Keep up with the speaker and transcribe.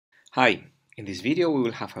Hi, in this video we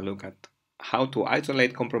will have a look at how to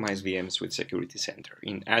isolate compromised VMs with Security Center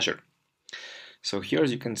in Azure. So here,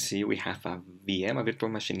 as you can see, we have a VM, a virtual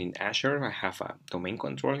machine in Azure. I have a domain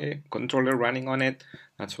controller running on it.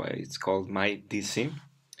 That's why it's called my DC.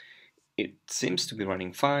 It seems to be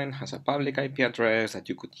running fine, has a public IP address that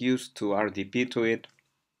you could use to RDP to it.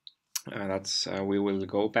 We will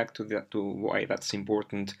go back to why that's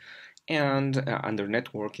important. And under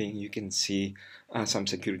networking, you can see some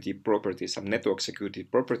security properties, some network security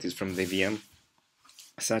properties from the VM,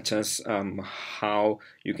 such as how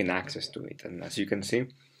you can access to it. And as you can see,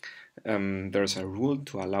 there's a rule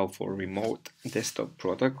to allow for remote desktop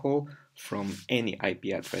protocol from any IP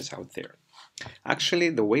address out there. Actually,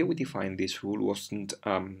 the way we defined this rule wasn't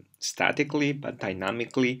statically, but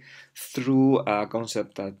dynamically through a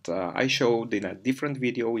concept that I showed in a different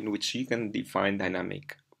video in which you can define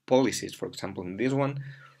dynamic policies. For example, in this one,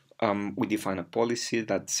 we define a policy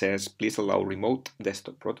that says, please allow remote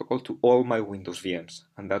desktop protocol to all my Windows VMs.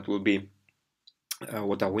 And that will be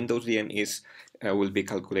what a Windows VM is, will be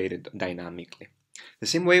calculated dynamically. The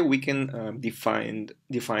same way we can define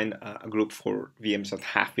a group for VMs that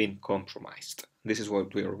have been compromised. This is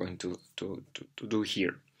what we are going to do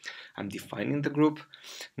here. I'm defining the group.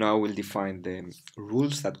 Now I will define the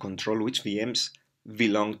rules that control which VMs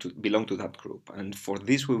belong to that group. And for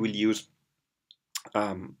this we will use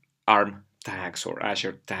ARM tags or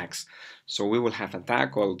Azure tags. So we will have a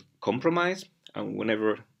tag called compromise, and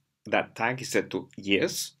whenever that tag is set to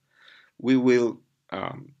yes, we will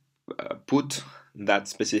put that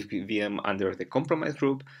specific VM under the compromise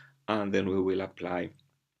group, and then we will apply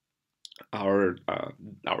our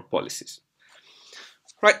policies.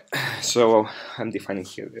 Right, so I'm defining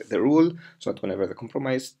here the rule, so that whenever the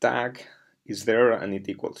compromise tag is there and it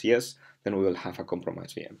equals yes, then we will have a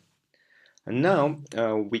compromise VM. And now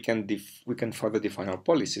we can further define our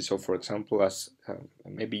policy. So for example, as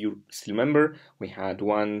maybe you still remember, we had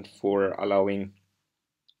one for allowing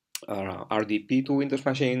RDP to Windows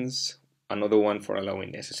machines, another one for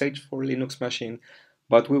allowing SSH for Linux machine,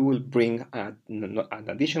 but we will bring an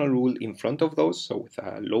additional rule in front of those, so with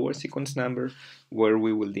a lower sequence number, where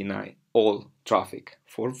we will deny all traffic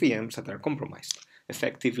for VMs that are compromised,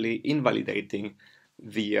 effectively invalidating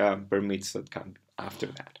the permits that come after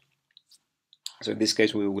that. So in this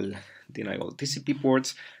case, we will deny all TCP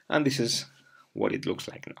ports, and this is what it looks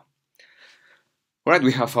like now. All right,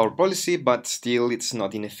 we have our policy, but still it's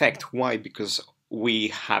not in effect. Why? Because we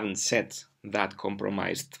haven't set that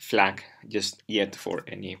compromised flag just yet for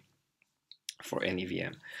any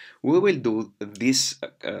VM. We will do this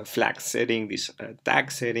flag setting, this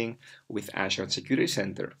tag setting with Azure Security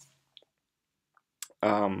Center.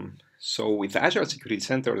 So with Azure Security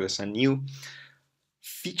Center, there's a new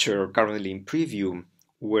feature currently in preview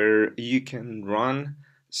where you can run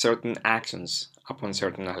certain actions upon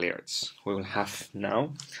certain alerts. We will have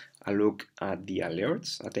now a look at the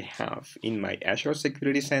alerts that I have in my Azure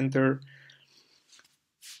Security Center.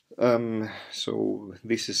 So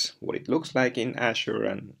this is what it looks like in Azure,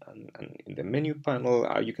 and in the menu panel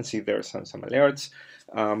you can see there are some alerts.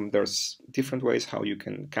 There's different ways how you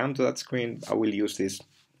can come to that screen. I will use this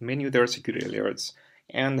menu there, security alerts,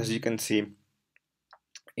 and as you can see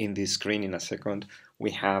in this screen in a second,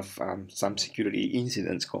 we have some security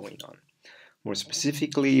incidents going on. More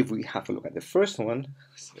specifically, if we have a look at the first one,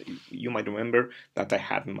 so you might remember that I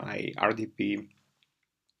had my RDP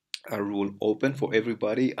rule open for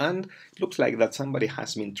everybody, and it looks like that somebody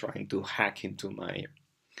has been trying to hack into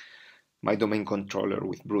my domain controller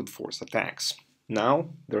with brute force attacks.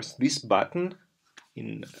 Now there's this button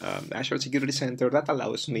in Azure Security Center that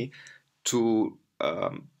allows me to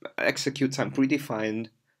execute some predefined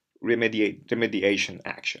remediation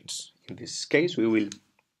actions. In this case, we will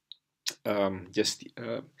just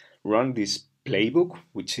run this playbook,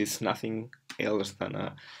 which is nothing else than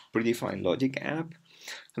a predefined logic app.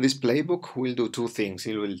 And this playbook will do two things.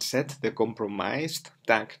 It will set the compromised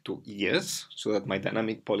tag to yes, so that my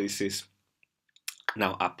dynamic policies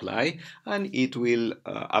now apply, and it will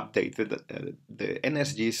update the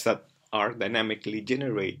NSGs that are dynamically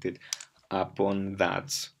generated upon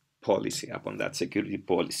that policy, upon that security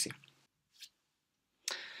policy.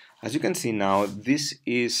 As you can see now, this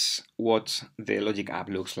is what the logic app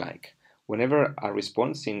looks like. Whenever a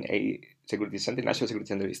response in a security center, Azure Security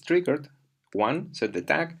Center is triggered, 1, set the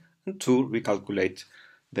tag, and 2, recalculate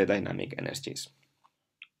the dynamic NSGs.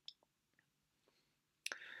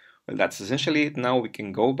 Well, that's essentially it. Now we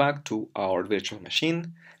can go back to our virtual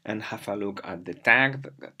machine and have a look at the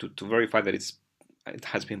tag to verify that it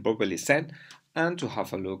has been properly set, and to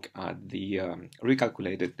have a look at the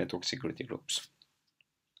recalculated network security groups.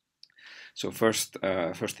 So first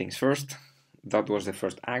things first, that was the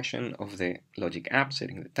first action of the logic app,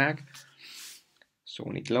 setting the tag. So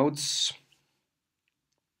when it loads,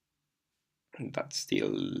 that's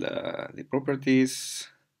still the properties,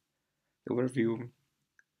 the overview.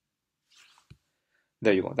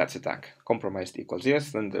 There you go, that's a tag. Compromised equals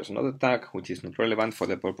yes, then there's another tag which is not relevant for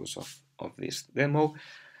the purpose of this demo.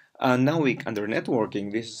 Now under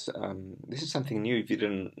networking, this is something new if you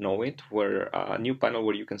didn't know it, where a new panel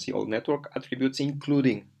where you can see all network attributes,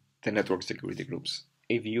 including the network security groups.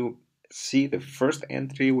 If you see the first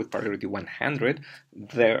entry with priority 100,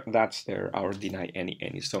 that's our deny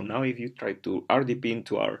any. So now if you try to RDP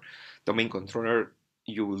into our domain controller,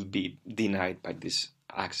 you will be denied by this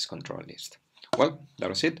access control list. Well, that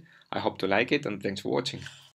was it. I hope to like it, and thanks for watching.